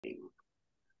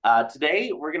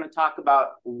Today, we're going to talk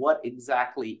about what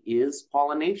exactly is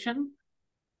pollination.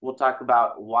 We'll talk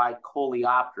about why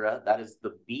Coleoptera, that is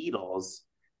the beetles,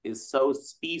 is so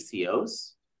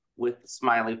speciose with the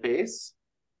smiley face.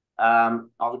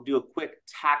 I'll do a quick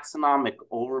taxonomic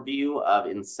overview of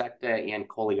Insecta and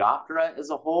Coleoptera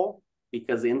as a whole,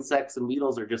 because insects and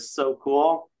beetles are just so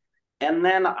cool. And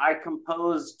then I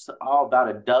composed about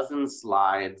a dozen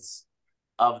slides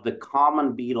of the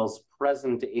common beetles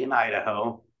present in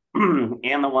Idaho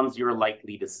and the ones you're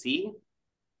likely to see.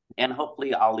 And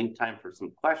hopefully I'll leave time for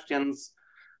some questions.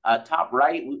 Top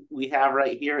right, we have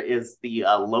right here is the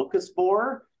locust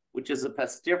borer, which is a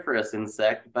pestiferous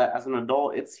insect, but as an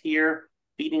adult, it's here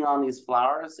feeding on these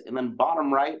flowers. And then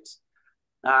bottom right,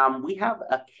 we have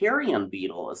a carrion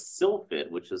beetle, a sylphid,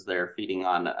 which is there feeding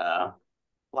on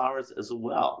flowers as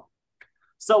well.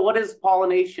 So what is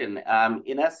pollination?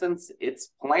 In essence,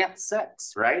 it's plant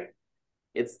sex, right?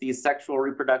 It's the sexual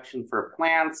reproduction for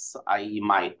plants, i.e.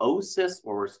 meiosis,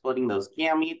 where we're splitting those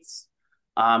gametes.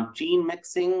 Gene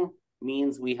mixing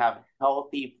means we have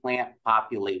healthy plant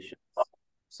populations.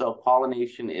 So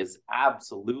pollination is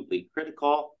absolutely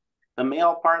critical. The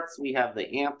male parts, we have the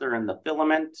anther and the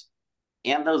filament,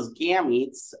 and those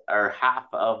gametes are half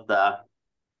of the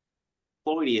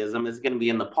ploidyism is going to be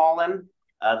in the pollen.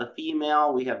 The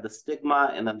female, we have the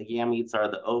stigma, and then the gametes are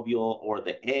the ovule or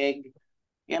the egg.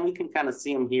 And we can kind of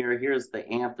see them here. Here's the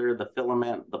anther, the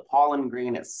filament, the pollen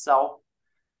grain itself.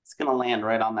 It's going to land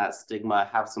right on that stigma,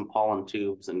 have some pollen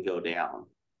tubes, and go down.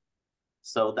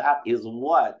 So that is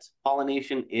what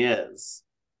pollination is.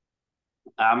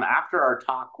 After our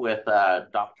talk with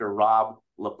Dr. Rob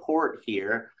Laporte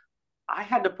here, I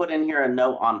had to put in here a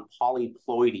note on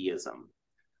polyploidyism.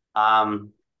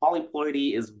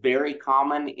 Polyploidy is very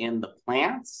common in the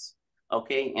plants,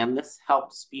 okay, and this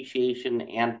helps speciation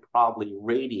and probably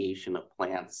radiation of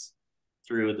plants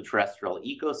through the terrestrial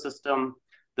ecosystem.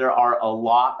 There are a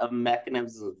lot of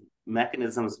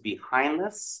mechanisms behind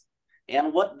this,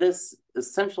 and what this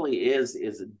essentially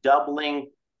is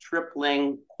doubling,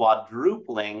 tripling,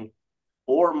 quadrupling,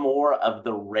 or more of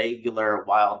the regular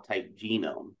wild type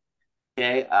genome.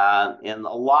 Okay, and a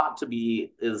lot to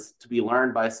be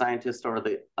learned by scientists over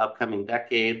the upcoming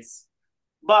decades.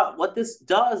 But what this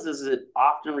does is it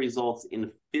often results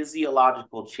in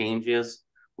physiological changes,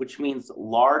 which means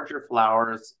larger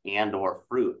flowers and or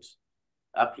fruit.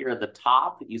 Up here at the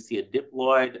top, you see a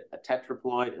diploid, a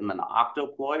tetraploid, and then an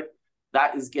octoploid.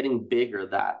 That is getting bigger,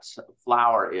 that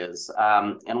flower is.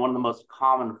 And one of the most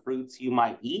common fruits you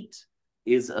might eat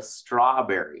is a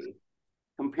strawberry.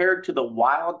 Compared to the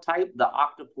wild type, the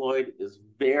octoploid is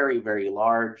very, very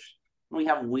large. We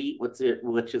have wheat, which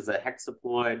is a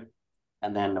hexaploid,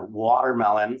 and then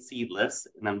watermelon, seedless,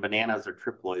 and then bananas are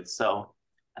triploids. So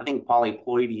I think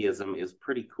polyploidyism is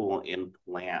pretty cool in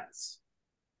plants.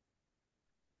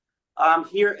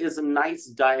 Here is a nice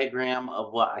diagram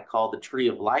of what I call the tree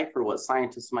of life, or what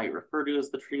scientists might refer to as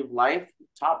the tree of life.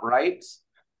 Top right,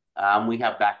 we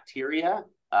have bacteria.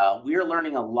 We are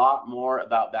learning a lot more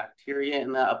about bacteria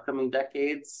in the upcoming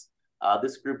decades.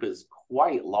 This group is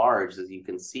quite large, as you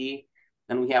can see.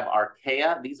 Then we have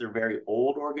archaea. These are very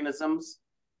old organisms.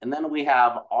 And then we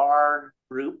have our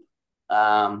group,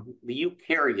 the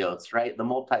eukaryotes, right? The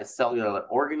multicellular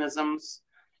organisms.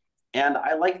 And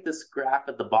I like this graph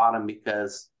at the bottom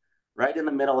because right in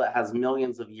the middle, it has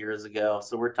millions of years ago.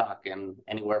 So we're talking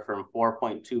anywhere from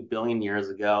 4.2 billion years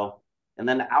ago. And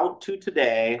then out to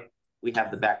today, we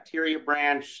have the bacteria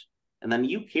branch, and then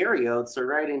eukaryotes are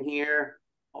right in here,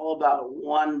 all about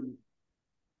 1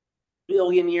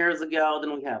 billion years ago.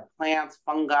 Then we have plants,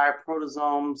 fungi,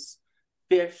 protozoans,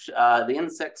 fish. The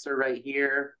insects are right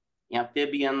here,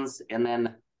 amphibians, and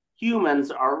then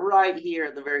humans are right here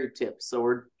at the very tip.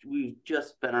 So we've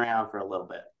just been around for a little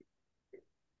bit.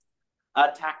 A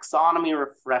taxonomy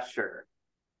refresher.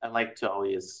 I like to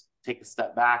always take a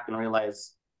step back and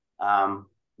realize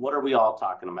what are we all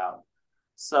talking about?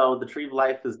 So the tree of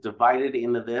life is divided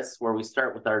into this, where we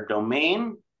start with our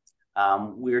domain.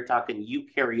 We're talking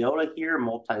eukaryota here,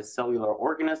 multicellular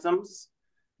organisms.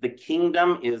 The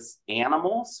kingdom is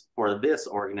animals for this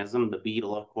organism, the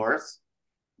beetle, of course.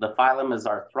 The phylum is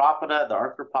Arthropoda, the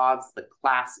arthropods. The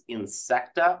class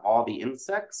Insecta, all the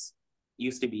insects.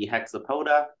 Used to be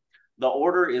Hexapoda. The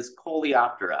order is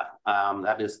Coleoptera.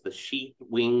 That is the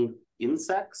sheath-winged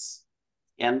insects.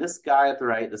 And this guy at the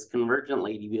right, this convergent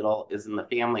lady beetle, is in the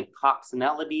family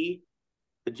Coccinellidae,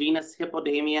 the genus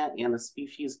Hippodamia, and the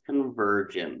species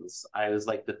Convergens. I always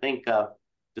like to think of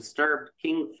disturbed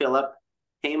King Philip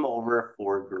came over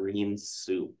for green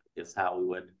soup, is how we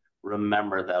would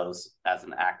remember those as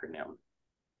an acronym.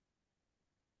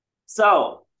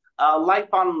 So Life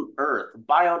on Earth,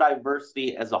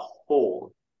 biodiversity as a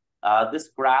whole. This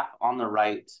graph on the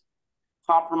right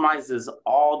compromises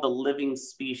all the living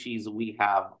species we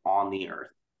have on the Earth,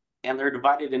 and they're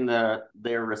divided into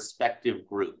their respective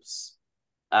groups.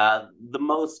 The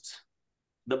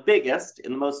biggest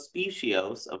and the most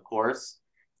speciose, of course,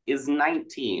 is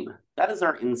 19. That is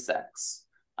our insects.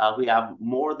 We have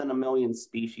more than 1 million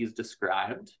species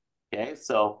described. Okay,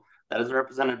 so that is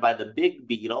represented by the big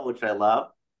beetle, which I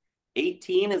love.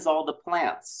 18 is all the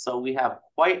plants. So we have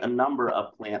quite a number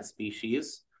of plant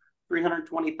species,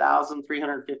 320,000,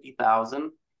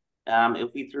 350,000.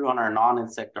 If we threw on our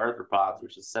non-insect arthropods,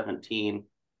 which is 17,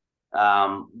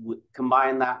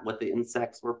 combine that with the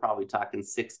insects, we're probably talking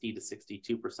 60 to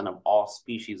 62% of all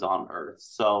species on Earth.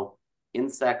 So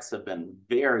insects have been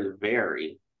very,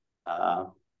 very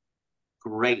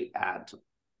great at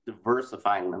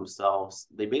diversifying themselves.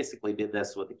 They basically did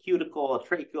this with a cuticle, a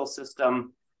tracheal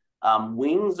system.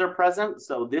 Wings are present,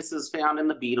 so this is found in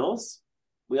the beetles.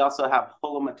 We also have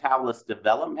holometabolous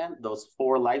development, those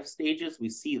 4 life stages. We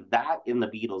see that in the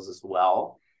beetles as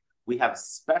well. We have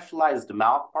specialized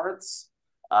mouth parts.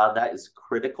 That is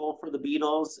critical for the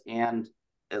beetles and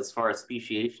as far as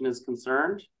speciation is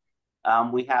concerned.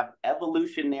 We have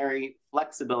evolutionary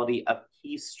flexibility of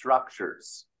key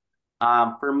structures.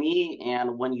 For me,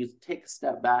 and when you take a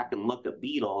step back and look at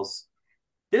beetles,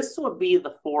 this would be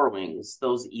the forewings,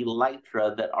 those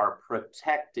elytra that are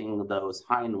protecting those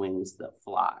hind wings that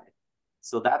fly.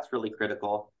 So that's really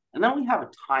critical. And then we have a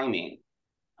timing,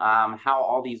 how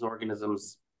all these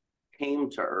organisms came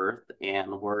to Earth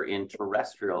and were in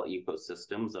terrestrial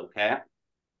ecosystems, okay?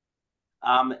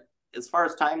 As far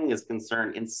as timing is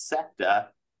concerned, Insecta,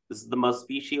 this is the most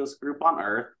speciose group on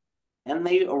Earth, and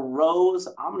they arose,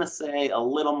 I'm gonna say, a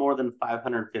little more than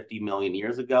 550 million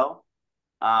years ago.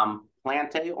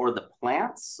 Plantae, or the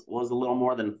plants, was a little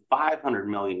more than 500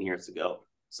 million years ago.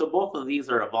 So both of these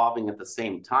are evolving at the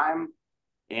same time,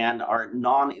 and our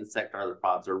non-insect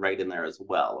arthropods are right in there as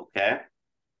well, okay?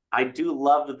 I do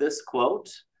love this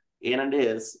quote, and it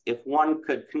is, if one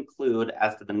could conclude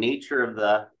as to the nature of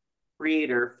the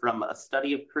creator from a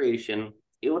study of creation,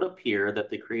 it would appear that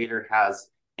the creator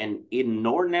has an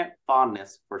inordinate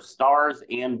fondness for stars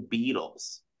and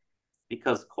beetles,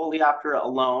 because Coleoptera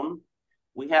alone,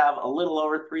 we have a little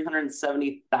over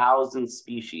 370,000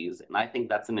 species, and I think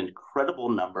that's an incredible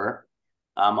number.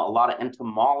 A lot of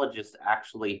entomologists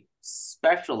actually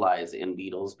specialize in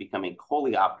beetles, becoming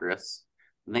coleopterous.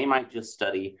 They might just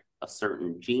study a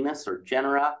certain genus or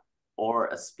genera or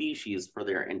a species for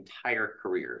their entire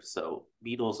career. So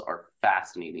beetles are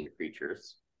fascinating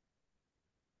creatures.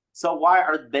 So why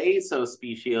are they so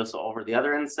speciose over the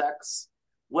other insects?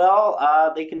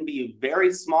 Well, they can be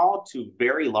very small to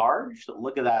very large.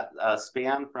 Look at that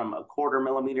span from 1/4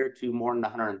 millimeter to more than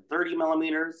 130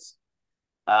 millimeters.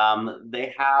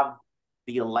 They have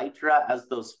the elytra as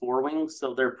those forewings,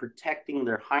 so they're protecting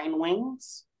their hind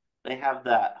wings. They have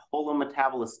that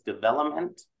holometabolous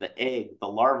development, the egg, the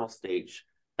larval stage,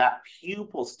 that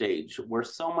pupal stage where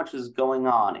so much is going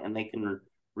on and they can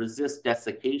resist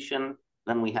desiccation.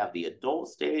 Then we have the adult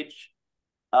stage.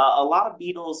 A lot of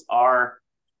beetles are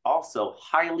also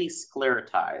highly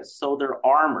sclerotized. So they're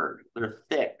armored, they're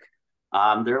thick.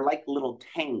 They're like little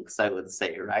tanks, I would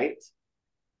say, right?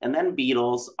 And then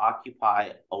beetles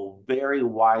occupy a very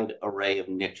wide array of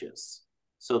niches.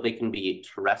 So they can be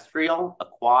terrestrial,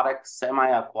 aquatic,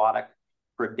 semi-aquatic,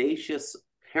 predaceous,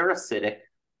 parasitic,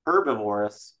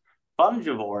 herbivorous,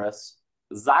 fungivorous,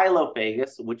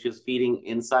 xylophagous, which is feeding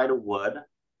inside of wood,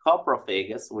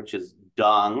 coprophagous, which is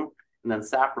dung, and then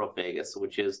saprophagous,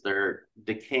 which is their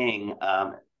decaying,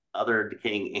 other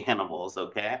decaying animals,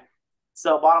 okay?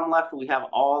 So bottom left, we have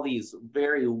all these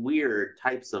very weird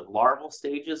types of larval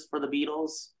stages for the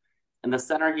beetles. In the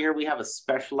center here, we have a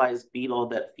specialized beetle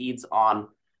that feeds on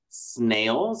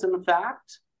snails, in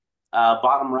fact.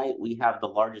 Bottom right, we have the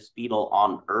largest beetle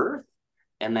on Earth.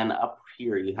 And then up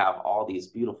here, you have all these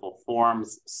beautiful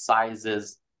forms,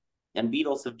 sizes, and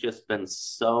beetles have just been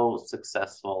so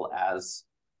successful as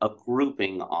a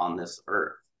grouping on this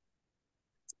Earth.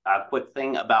 A quick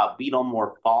thing about beetle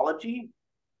morphology.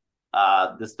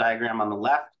 This diagram on the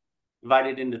left,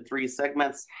 divided into 3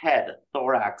 segments: head,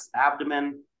 thorax,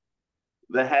 abdomen.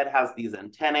 The head has these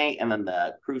antennae and then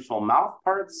the crucial mouth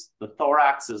parts. The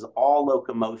thorax is all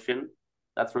locomotion.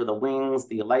 That's where the wings,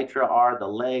 the elytra are, the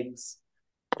legs,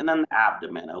 and then the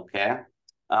abdomen, okay?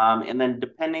 And then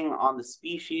depending on the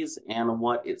species and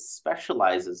what it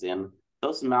specializes in,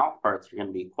 those mouth parts are going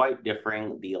to be quite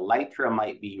differing. The elytra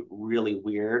might be really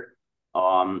weird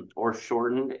or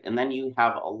shortened. And then you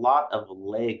have a lot of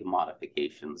leg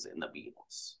modifications in the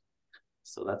beetles.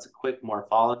 So that's a quick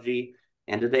morphology.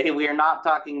 And today we are not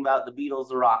talking about the Beatles,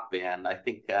 the rock band. I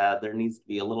think there needs to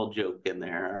be a little joke in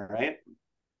there, all right?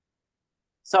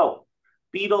 So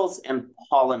beetles and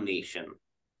pollination.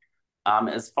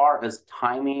 As far as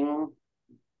timing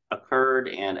occurred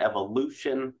and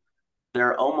evolution,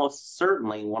 they're almost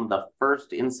certainly one of the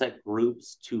first insect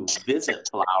groups to visit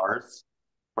flowers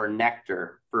for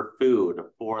nectar, for food,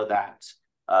 for that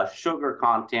sugar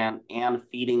content and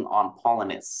feeding on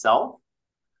pollen itself.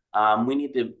 We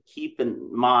need to keep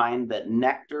in mind that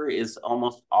nectar is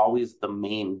almost always the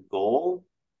main goal,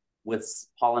 with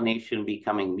pollination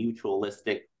becoming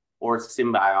mutualistic or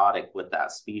symbiotic with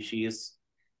that species.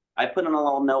 I put in a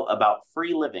little note about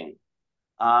free living.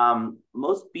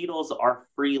 Most beetles are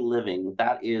free living.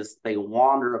 That is, they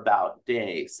wander about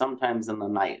day, sometimes in the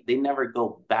night. They never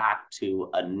go back to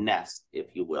a nest, if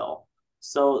you will.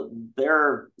 So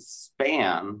their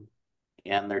span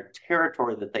and their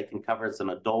territory that they can cover as an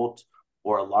adult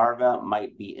or a larva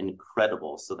might be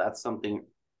incredible. So that's something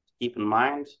to keep in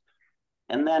mind.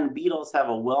 And then beetles have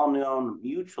a well-known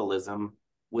mutualism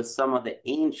with some of the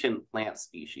ancient plant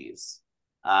species.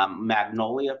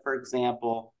 Magnolia, for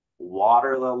example,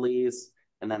 water lilies,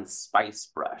 and then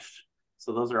spice-brush.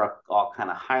 So those are all kind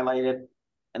of highlighted.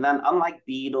 And then unlike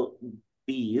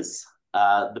bees,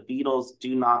 the beetles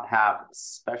do not have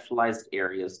specialized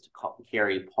areas to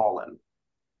carry pollen.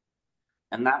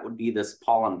 And that would be this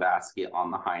pollen basket on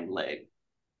the hind leg.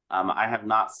 I have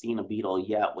not seen a beetle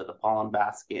yet with a pollen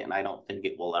basket, and I don't think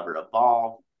it will ever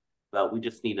evolve. But we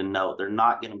just need to know they're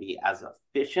not going to be as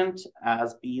efficient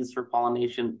as bees for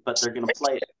pollination, but they're going to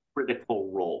play a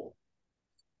critical role.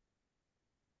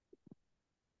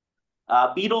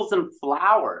 Beetles and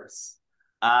flowers.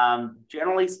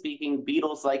 Generally speaking,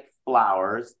 beetles like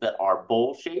flowers that are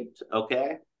bowl-shaped,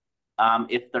 okay?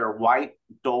 If they're white,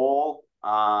 dull,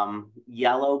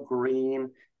 yellow, green,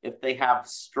 if they have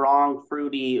strong,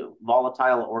 fruity,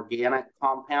 volatile organic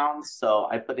compounds. So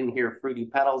I put in here fruity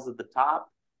petals at the top.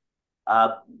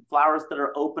 Flowers that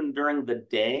are open during the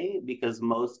day, because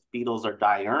most beetles are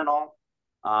diurnal,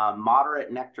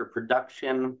 moderate nectar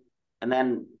production, and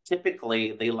then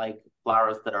typically they like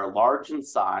flowers that are large in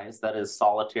size, that is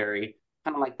solitary,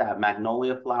 kind of like that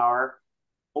magnolia flower,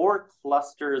 or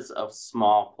clusters of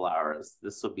small flowers.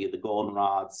 This would be the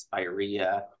goldenrod,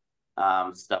 spirea,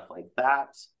 stuff like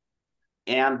that.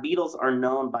 And beetles are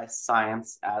known by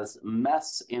science as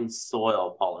mess in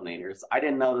soil pollinators. I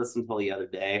didn't know this until the other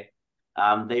day.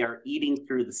 They are eating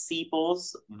through the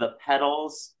sepals, the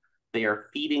petals. They are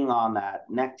feeding on that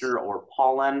nectar or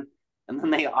pollen, and then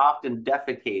they often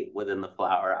defecate within the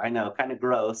flower. I know, kind of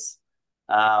gross.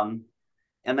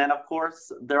 And then, of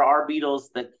course, there are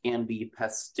beetles that can be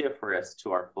pestiferous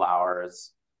to our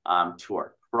flowers, to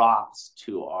our crops,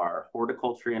 to our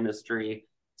horticulture industry.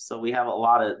 So we have a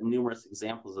lot of numerous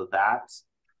examples of that.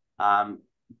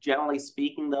 Generally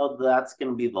speaking, though, that's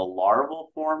going to be the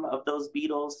larval form of those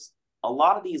beetles. A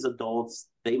lot of these adults,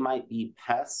 they might be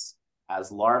pests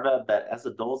as larvae, but as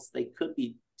adults, they could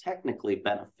be technically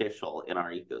beneficial in our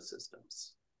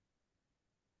ecosystems.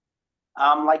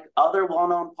 Like other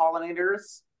well-known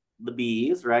pollinators, the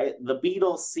bees, right? The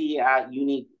beetles see at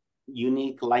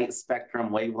unique light spectrum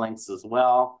wavelengths as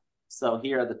well. So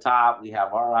here at the top, we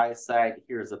have our eyesight.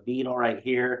 Here's a beetle right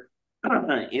here.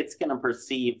 It's going to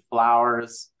perceive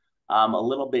flowers a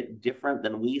little bit different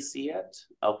than we see it,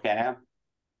 okay?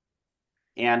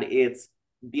 And it's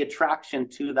the attraction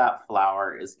to that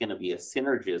flower is going to be a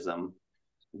synergism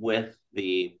with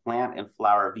the plant and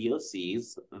flower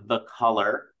VOCs, the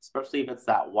color, especially if it's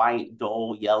that white,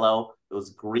 dull, yellow, those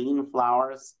green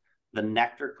flowers, the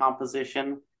nectar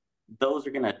composition, those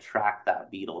are going to attract that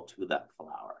beetle to that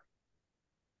flower.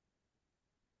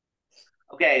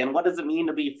 Okay, and what does it mean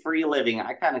to be free living?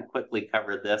 I kind of quickly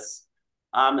covered this.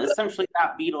 Essentially,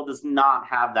 that beetle does not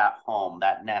have that home,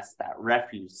 that nest, that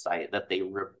refuge site that they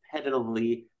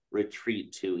repetitively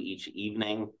retreat to each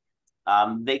evening.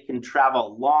 They can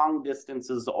travel long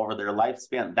distances over their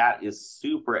lifespan. That is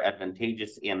super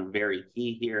advantageous and very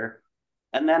key here.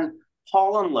 And then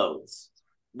pollen loads.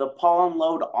 The pollen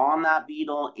load on that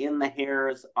beetle, in the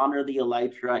hairs, under the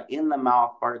elytra, in the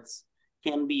mouthparts,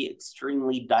 can be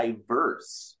extremely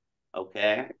diverse,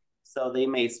 okay? So they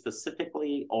may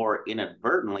specifically or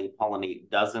inadvertently pollinate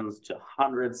dozens to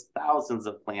hundreds, thousands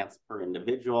of plants per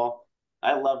individual.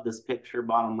 I love this picture,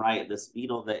 bottom right, this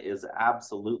beetle that is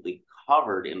absolutely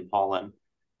covered in pollen.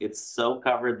 It's so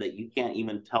covered that you can't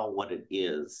even tell what it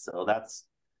is. So that's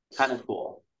kind of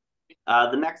cool.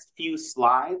 The next few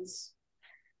slides,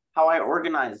 how I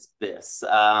organized this.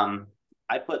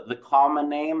 I put the common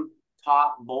name,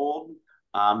 top bold,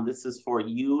 This is for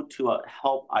you to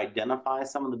help identify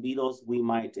some of the beetles we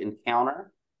might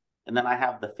encounter. And then I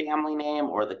have the family name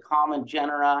or the common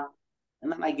genera.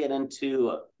 And then I get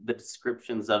into the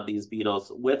descriptions of these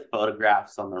beetles with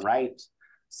photographs on the right.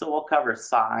 So we'll cover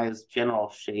size, general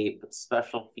shape,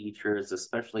 special features,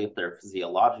 especially if they're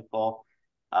physiological,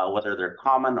 whether they're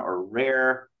common or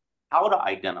rare, how to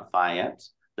identify it,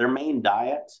 their main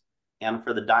diet. And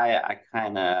for the diet, I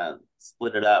kind of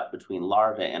split it up between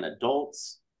larvae and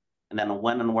adults, and then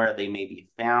when and where they may be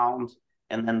found,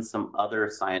 and then some other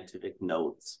scientific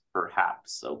notes,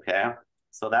 perhaps, okay?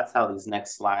 So that's how these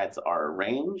next slides are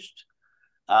arranged.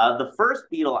 The first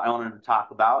beetle I wanted to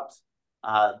talk about,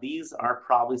 these are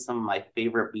probably some of my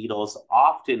favorite beetles,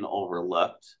 often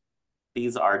overlooked.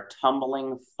 These are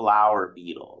tumbling flower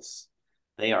beetles.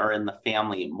 They are in the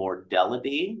family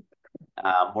Mordelidae.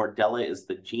 Mordella is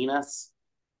the genus.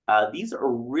 These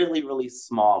are really, really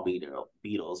small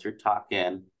beetles. You're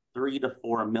talking 3 to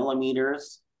 4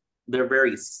 millimeters. They're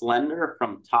very slender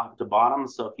from top to bottom.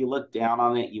 So if you look down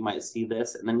on it, you might see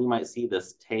this, and then you might see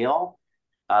this tail.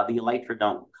 The elytra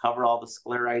don't cover all the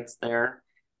sclerites there.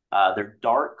 They're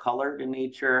dark colored in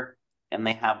nature, and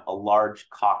they have a large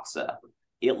coxa.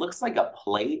 It looks like a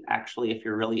plate, actually, if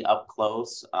you're really up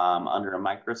close under a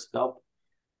microscope.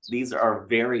 These are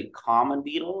very common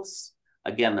beetles.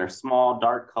 Again, they're small,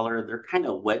 dark colored. They're kind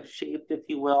of wedge-shaped, if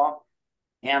you will,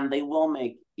 and they will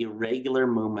make irregular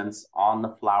movements on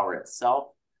the flower itself.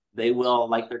 They will,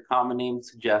 like their common name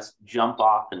suggests, jump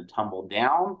off and tumble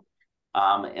down,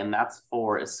 and that's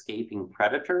for escaping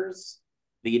predators.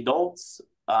 The adults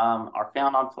are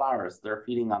found on flowers. They're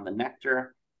feeding on the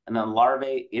nectar. And then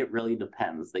larvae, it really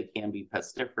depends. They can be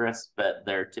pestiferous, but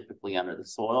they're typically under the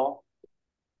soil.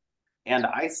 And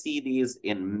I see these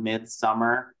in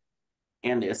midsummer,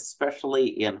 and especially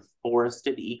in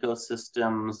forested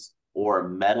ecosystems or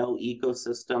meadow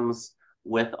ecosystems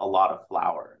with a lot of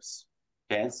flowers.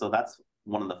 Okay, so that's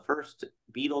one of the first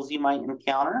beetles you might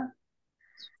encounter.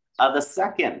 The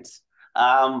second,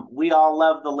 we all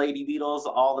love the lady beetles,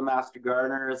 all the master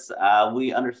gardeners.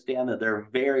 We understand that they're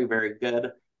very, very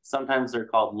good. Sometimes they're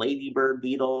called ladybird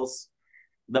beetles.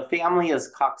 The family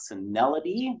is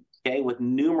Coccinellidae, okay, with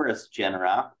numerous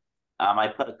genera. I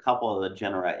put a couple of the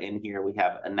genera in here. We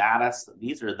have Anatus.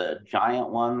 These are the giant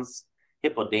ones.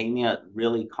 Hippodamia,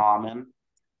 really common.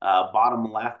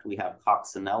 Bottom left, we have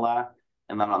Coccinella.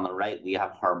 And then on the right, we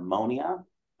have Harmonia,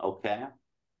 okay?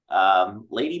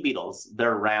 Lady beetles,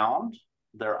 they're round.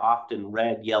 They're often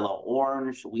red, yellow,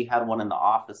 orange. We had one in the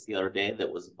office the other day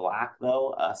that was black,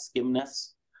 though,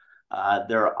 Skimnus.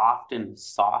 They're often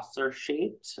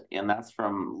saucer-shaped, and that's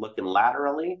from looking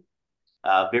laterally.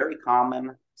 Very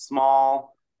common,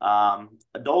 small.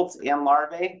 Adults and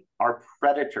larvae are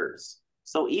predators.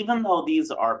 So even though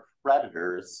these are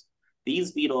predators,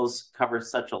 these beetles cover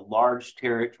such a large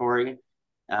territory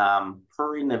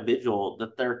per individual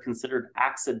that they're considered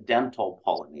accidental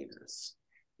pollinators.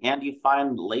 And you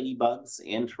find ladybugs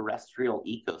in terrestrial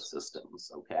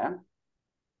ecosystems, okay?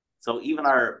 So even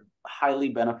our highly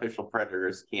beneficial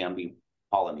predators can be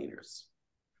pollinators.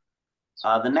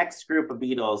 The next group of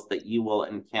beetles that you will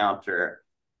encounter,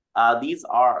 these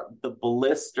are the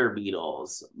blister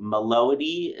beetles.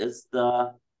 Meloidae is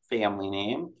the family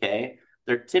name, okay?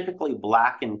 They're typically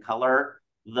black in color,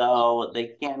 though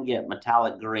they can get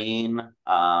metallic green,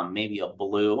 maybe a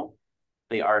blue.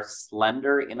 They are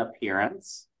slender in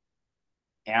appearance,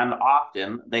 and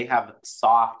often they have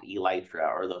soft elytra,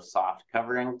 or those soft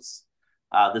coverings.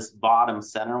 This bottom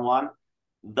center one,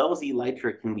 those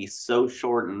elytra can be so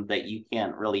shortened that you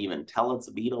can't really even tell it's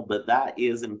a beetle, but that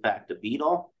is in fact a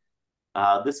beetle.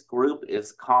 This group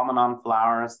is common on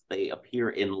flowers. They appear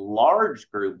in large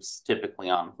groups, typically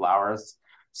on flowers,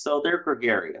 so they're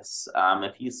gregarious.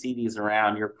 If you see these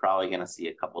around, you're probably going to see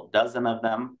a couple dozen of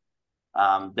them.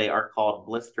 They are called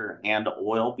blister and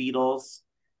oil beetles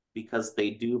because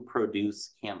they do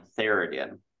produce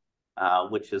cantharidin,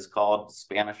 which is called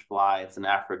Spanish fly. It's an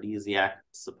aphrodisiac,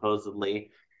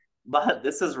 supposedly. But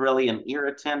this is really an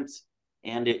irritant,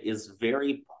 and it is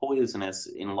very poisonous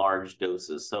in large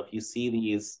doses. So if you see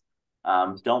these,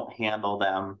 don't handle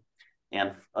them.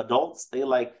 And adults, they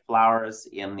like flowers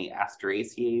in the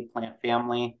Asteraceae plant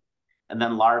family. And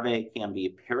then larvae can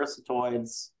be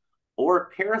parasitoids or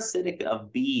parasitic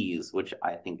of bees, which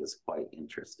I think is quite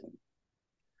interesting.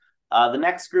 The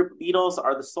next group of beetles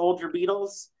are the soldier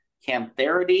beetles.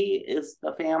 Cantharidae is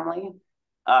the family.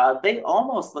 They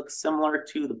almost look similar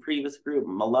to the previous group,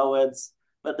 Meloids,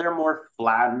 but they're more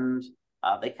flattened.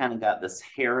 They kind of got this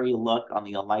hairy look on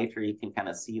the elytra. You can kind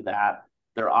of see that.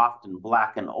 They're often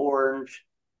black and orange.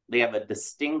 They have a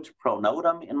distinct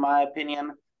pronotum, in my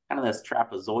opinion, kind of this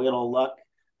trapezoidal look.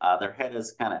 Their head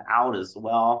is kind of out as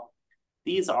well.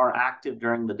 These are active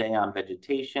during the day on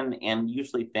vegetation and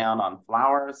usually found on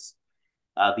flowers.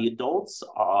 The adults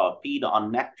feed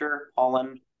on nectar,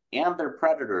 pollen, and they're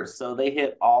predators. So they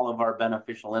hit all of our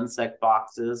beneficial insect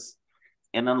boxes.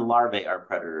 And then larvae are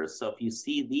predators. So if you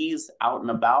see these out and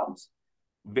about,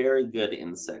 very good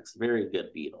insects, very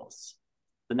good beetles.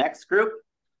 The next group,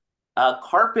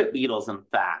 carpet beetles, in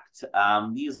fact.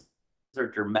 These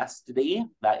are Dermestidae.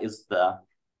 That is the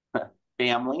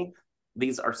family.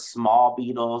 These are small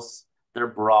beetles. They're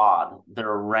broad.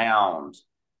 They're round.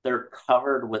 They're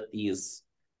covered with these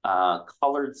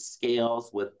colored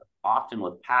scales, often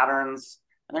with patterns.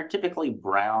 And they're typically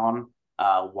brown,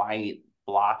 white,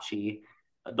 blotchy.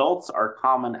 Adults are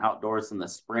common outdoors in the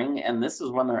spring, and this is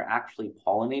when they're actually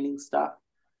pollinating stuff,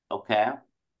 okay?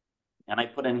 And I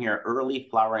put in here early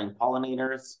flowering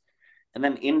pollinators. And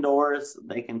then indoors,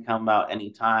 they can come out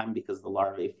anytime because the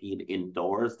larvae feed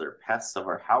indoors. They're pests of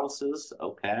our houses,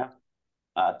 okay?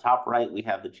 Top right, we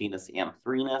have the genus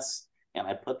Anthrenus, and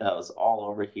I put those all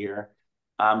over here.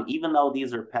 Even though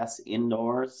these are pests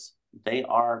indoors, they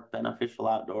are beneficial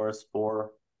outdoors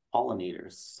for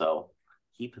pollinators. So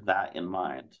keep that in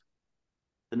mind.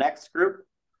 The next group,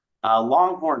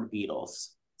 longhorned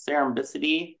beetles,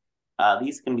 Cerambycidae.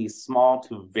 These can be small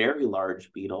to very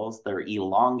large beetles. They're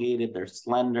elongated, they're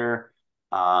slender.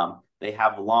 They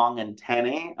have long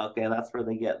antennae. Okay, that's where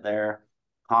they get their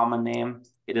common name.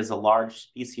 It is a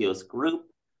large speciose group.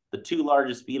 The two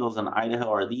largest beetles in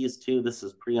Idaho are these two. This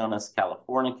is Prionus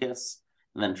californicus,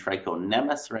 and then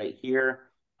Trichonemus right here.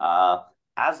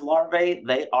 As larvae,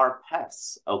 they are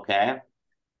pests, okay?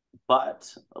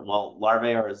 But, well,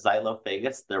 larvae are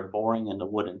xylophagus. They're boring into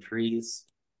wood and trees.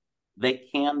 They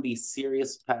can be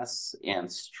serious pests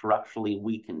and structurally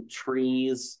weaken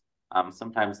trees.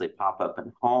 Sometimes they pop up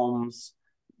in homes.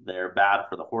 They're bad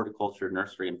for the horticulture,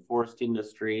 nursery, and forest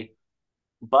industry.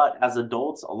 But as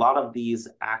adults, a lot of these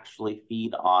actually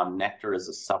feed on nectar as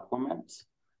a supplement.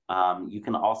 You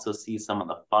can also see some of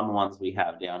the fun ones we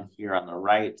have down here on the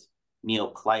right.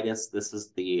 Neoclitus, this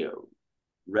is the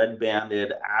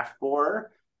red-banded ash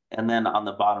borer. And then on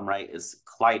the bottom right is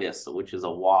Clitus, which is a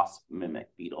wasp mimic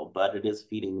beetle, but it is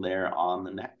feeding there on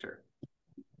the nectar.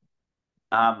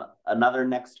 Another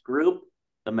next group,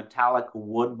 the metallic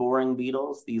wood-boring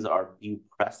beetles. These are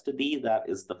Buprestidae, that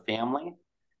is the family.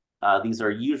 These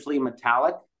are usually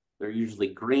metallic. They're usually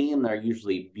green. They're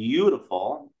usually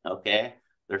beautiful, okay?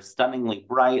 They're stunningly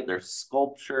bright. They're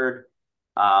sculptured.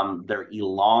 They're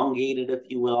elongated, if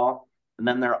you will. And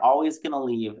then they're always going to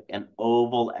leave an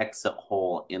oval exit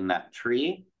hole in that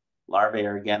tree. Larvae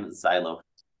are, again, xylophagic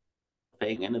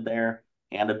into there,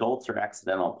 and adults are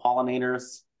accidental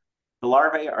pollinators. The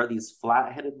larvae are these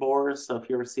flat-headed borers. So if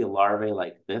you ever see a larvae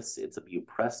like this, it's a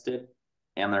buprestid,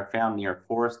 and they're found near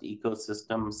forest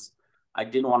ecosystems. I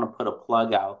did want to put a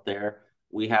plug out there.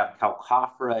 We have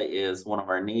Calcophora is one of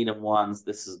our native ones.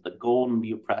 This is the golden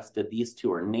buprestid. These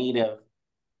two are native.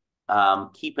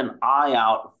 Keep an eye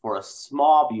out for a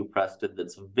small buprestid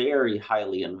that's very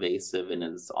highly invasive and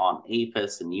is on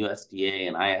APHIS and USDA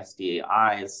and ISDA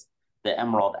eyes, the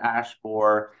emerald ash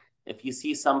borer. If you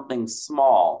see something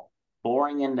small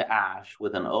boring into ash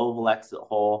with an oval exit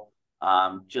hole,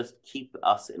 just keep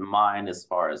us in mind as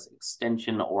far as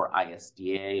extension or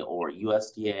ISDA or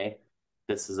USDA.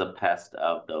 This is a pest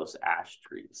of those ash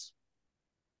trees.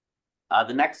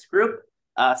 The next group,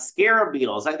 scarab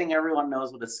beetles. I think everyone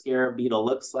knows what a scarab beetle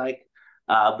looks like,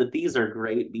 but these are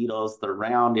great beetles. They're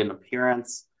round in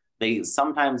appearance. They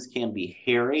sometimes can be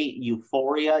hairy.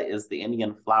 Euphoria is the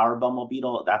Indian flower bumble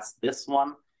beetle. That's this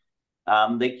one.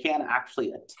 They can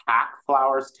actually attack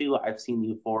flowers too. I've seen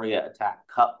Euphoria attack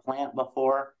cup plant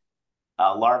before.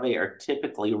 Larvae are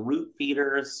typically root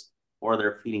feeders, or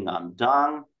they're feeding on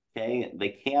dung. Okay, they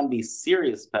can be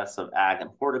serious pests of ag and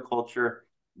horticulture.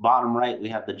 Bottom right, we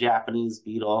have the Japanese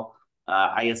beetle.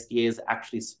 ISDA is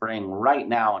actually spraying right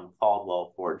now in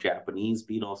Caldwell for Japanese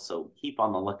beetles, so keep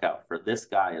on the lookout for this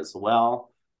guy as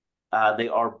well. They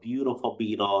are beautiful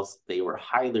beetles. They were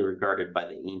highly regarded by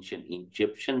the ancient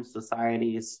Egyptian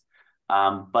societies,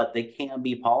 but they can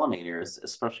be pollinators,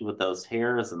 especially with those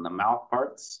hairs and the mouth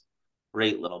parts.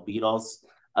 Great little beetles.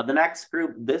 The next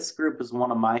group, this group is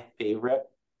one of my favorite.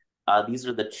 These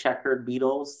are the checkered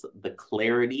beetles, the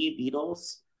clarity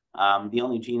beetles. The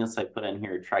only genus I put in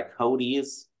here,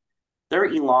 Trichodes. They're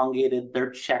elongated,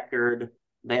 they're checkered,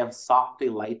 they have soft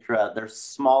elytra, they're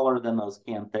smaller than those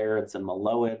cantharids and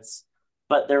meloids,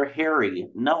 but they're hairy.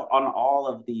 Note on all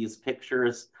of these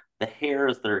pictures, the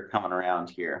hairs that are coming around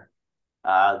here.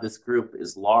 This group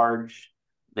is large.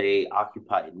 They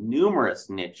occupy numerous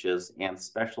niches and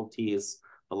specialties.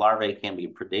 The larvae can be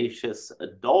predaceous.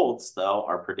 Adults, though,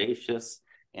 are predaceous,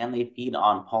 and they feed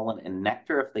on pollen and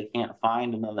nectar if they can't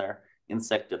find another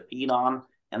insect to feed on,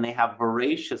 and they have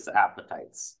voracious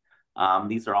appetites.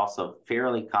 These are also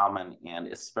fairly common, and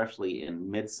especially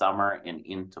in midsummer and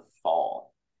into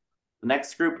fall. The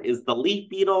next group is the leaf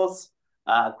beetles,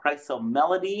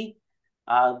 Chrysomelidae.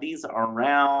 These are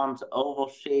round,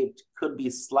 oval-shaped, could be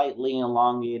slightly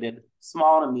elongated,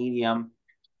 small to medium,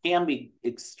 can be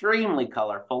extremely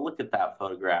colorful. Look at that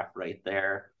photograph right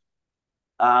there.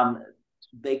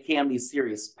 They can be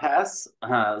serious pests.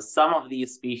 Some of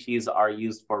these species are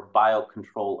used for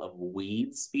biocontrol of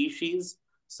weed species,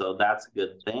 so that's a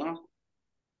good thing.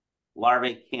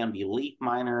 Larvae can be leaf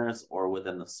miners or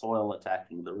within the soil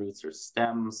attacking the roots or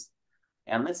stems.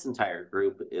 And this entire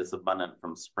group is abundant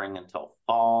from spring until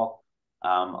fall.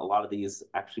 A lot of these,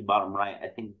 actually bottom right, I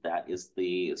think that is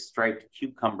the striped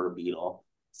cucumber beetle.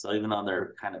 So even though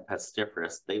they're kind of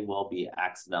pestiferous, they will be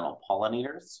accidental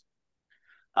pollinators.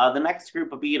 The next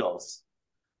group of beetles,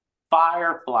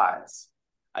 fireflies.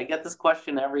 I get this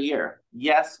question every year.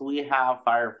 Yes, we have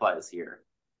fireflies here.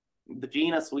 The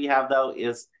genus we have, though,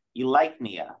 is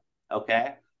Elychnia,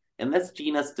 okay? And this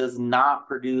genus does not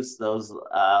produce those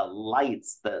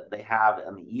lights that they have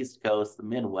on the East Coast, the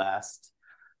Midwest.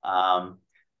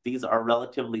 These are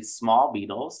relatively small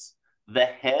beetles. The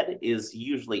head is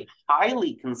usually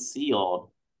highly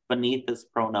concealed beneath this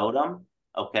pronotum,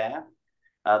 okay?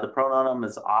 The pronotum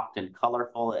is often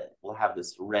colorful. It will have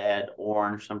this red,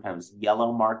 orange, sometimes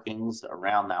yellow markings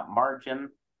around that margin.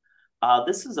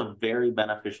 This is a very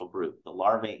beneficial group. The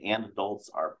larvae and adults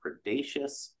are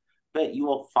predaceous, but you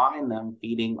will find them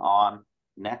feeding on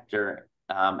nectar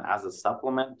as a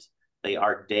supplement. They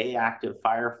are day-active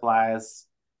fireflies.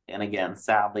 And again,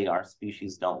 sadly, our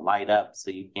species don't light up, so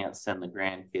you can't send the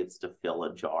grandkids to fill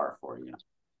a jar for you.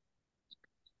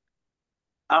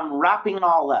 I'm wrapping it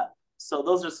all up. So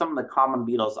those are some of the common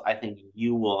beetles I think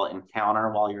you will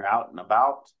encounter while you're out and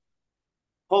about.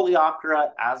 Coleoptera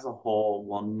as a whole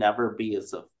will never be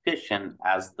as efficient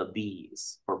as the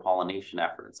bees for pollination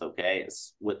efforts, okay?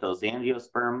 It's with those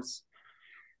angiosperms.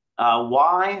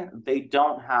 Why? They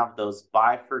don't have those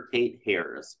bifurcate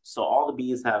hairs. So all the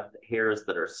bees have hairs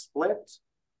that are split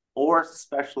or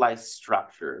specialized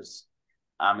structures.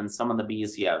 In some of the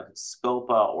bees, you have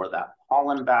scopa or that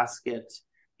pollen basket.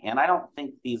 And I don't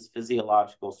think these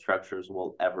physiological structures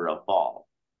will ever evolve.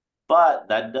 But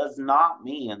that does not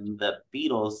mean that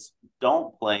beetles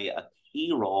don't play a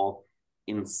key role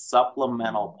in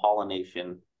supplemental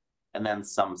pollination and then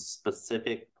some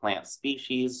specific plant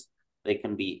species. They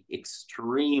can be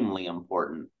extremely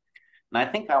important. And I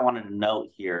think I wanted to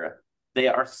note here, they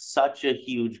are such a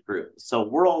huge group. So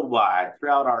worldwide,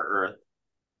 throughout our Earth,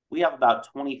 we have about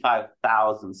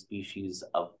 25,000 species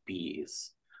of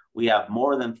bees. We have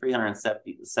more than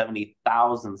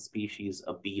 370,000 species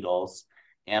of beetles.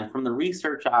 And from the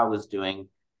research I was doing,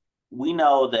 we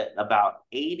know that about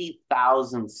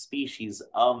 80,000 species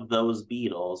of those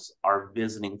beetles are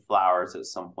visiting flowers at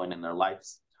some point in their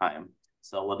lifetime.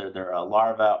 So whether they're a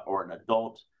larva or an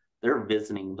adult, they're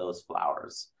visiting those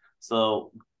flowers.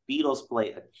 So beetles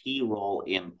play a key role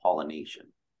in pollination.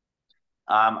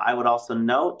 I would also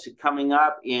note coming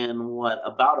up in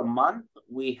about a month,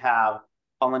 we have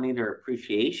Pollinator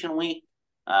Appreciation Week,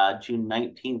 June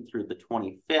 19th through the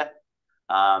 25th.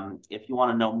 If you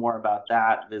want to know more about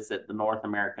that, visit the North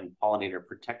American Pollinator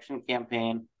Protection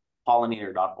Campaign,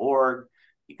 pollinator.org.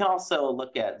 You can also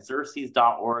look at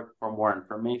xerces.org for more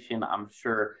information. I'm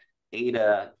sure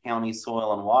Ada County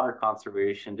Soil and Water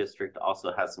Conservation District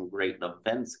also has some great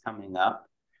events coming up.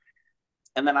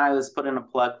 And then I was put in a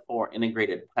plug for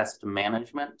integrated pest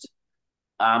management.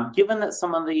 Given that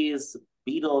some of these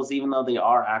beetles, even though they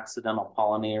are accidental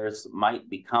pollinators, might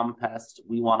become pests,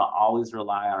 we want to always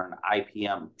rely on an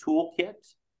IPM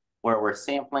toolkit where we're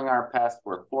sampling our pests,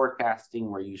 we're forecasting,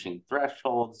 we're using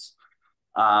thresholds.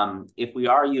 If we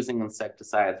are using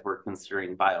insecticides, we're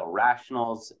considering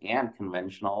biorationals and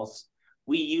conventionals.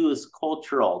 We use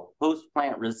cultural,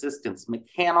 post-plant resistance,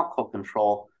 mechanical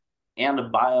control, and a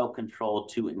biocontrol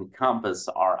to encompass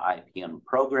our IPM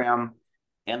program.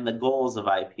 And the goals of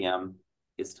IPM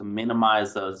is to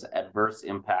minimize those adverse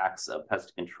impacts of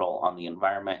pest control on the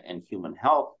environment and human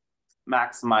health,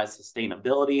 maximize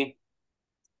sustainability,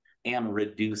 and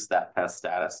reduce that pest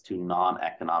status to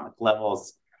non-economic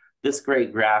levels. This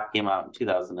great graph came out in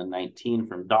 2019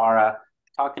 from DARA,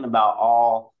 talking about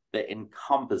all that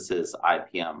encompasses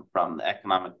IPM, from the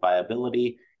economic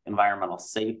viability, environmental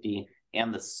safety,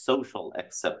 and the social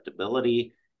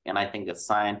acceptability. And I think as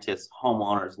scientists,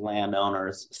 homeowners,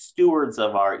 landowners, stewards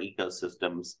of our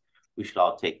ecosystems, we should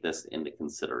all take this into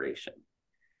consideration.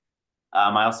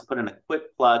 I also put in a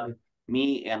quick plug.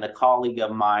 Me and a colleague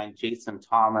of mine, Jason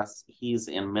Thomas, he's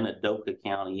in Minidoka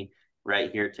County,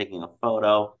 right here, taking a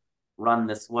photo. Run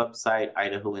this website,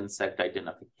 Idaho Insect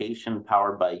Identification,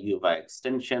 powered by U of I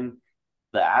Extension.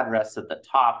 The address at the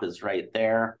top is right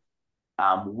there.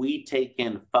 We take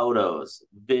in photos,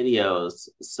 videos,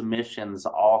 submissions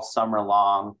all summer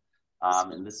long.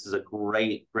 And this is a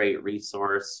great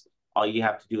resource. All you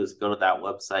have to do is go to that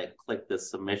website, click the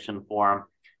submission form.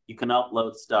 You can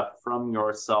upload stuff from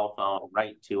your cell phone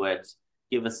right to it.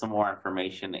 Give us some more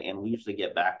information, and we usually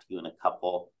get back to you in a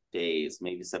couple days,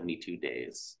 maybe 72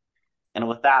 days. And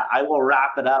with that, I will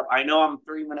wrap it up. I know I'm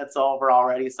 3 minutes over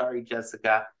already. Sorry,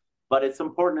 Jessica. But it's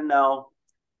important to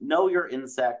know your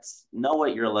insects, know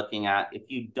what you're looking at. If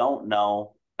you don't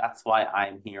know, that's why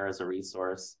I'm here as a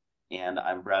resource. And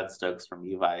I'm Brad Stokes from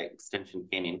U of I Extension,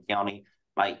 Canyon County.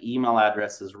 My email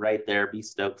address is right there,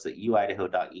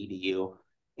 bstokes@uidaho.edu.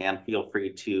 And feel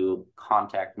free to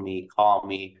contact me, call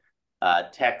me,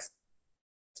 text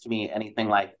me, anything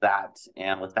like that.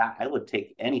 And with that, I would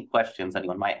take any questions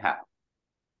anyone might have.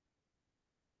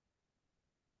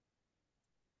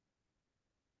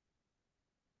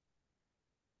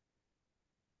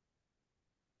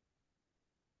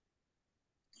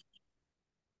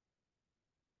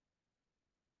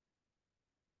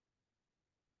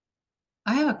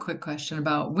 I have a quick question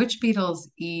about which beetles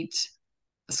eat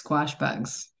squash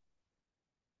bugs.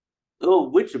 Oh,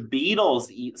 which beetles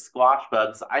eat squash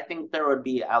bugs? I think there would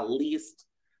be at least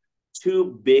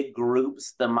two big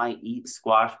groups that might eat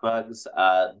squash bugs.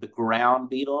 The ground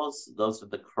beetles, those are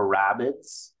the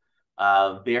carabids.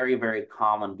 Very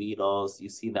common beetles. You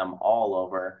see them all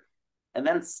over. And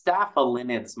then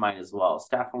staphylinids might as well.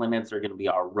 Staphylinids are going to be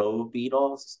our rove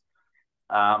beetles.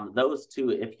 Those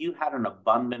two, if you had an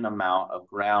abundant amount of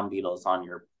ground beetles on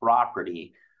your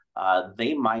property,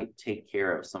 they might take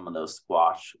care of some of those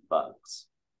squash bugs.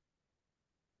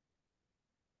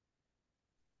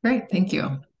 Great, thank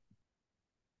you.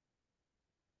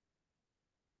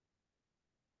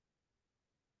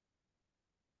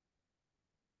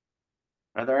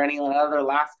 Are there any other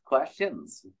last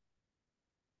questions?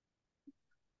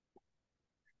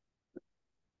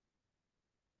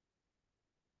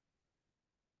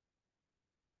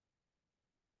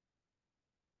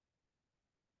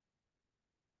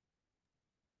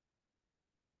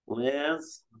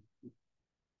 Liz,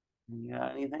 you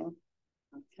got anything?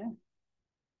 Okay.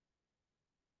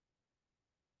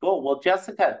 Cool. Well,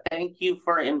 Jessica, thank you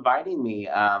for inviting me.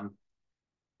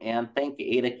 And thank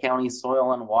Ada County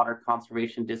Soil and Water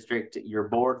Conservation District, your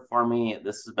board, for me.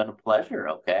 This has been a pleasure,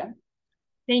 okay?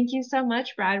 Thank you so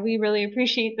much, Brad. We really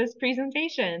appreciate this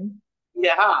presentation.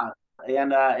 Yeah.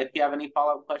 And if you have any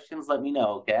follow-up questions, let me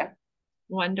know, okay?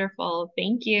 Wonderful.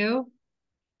 Thank you.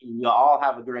 You all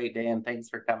have a great day, and thanks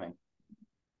for coming.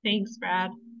 Thanks, Brad.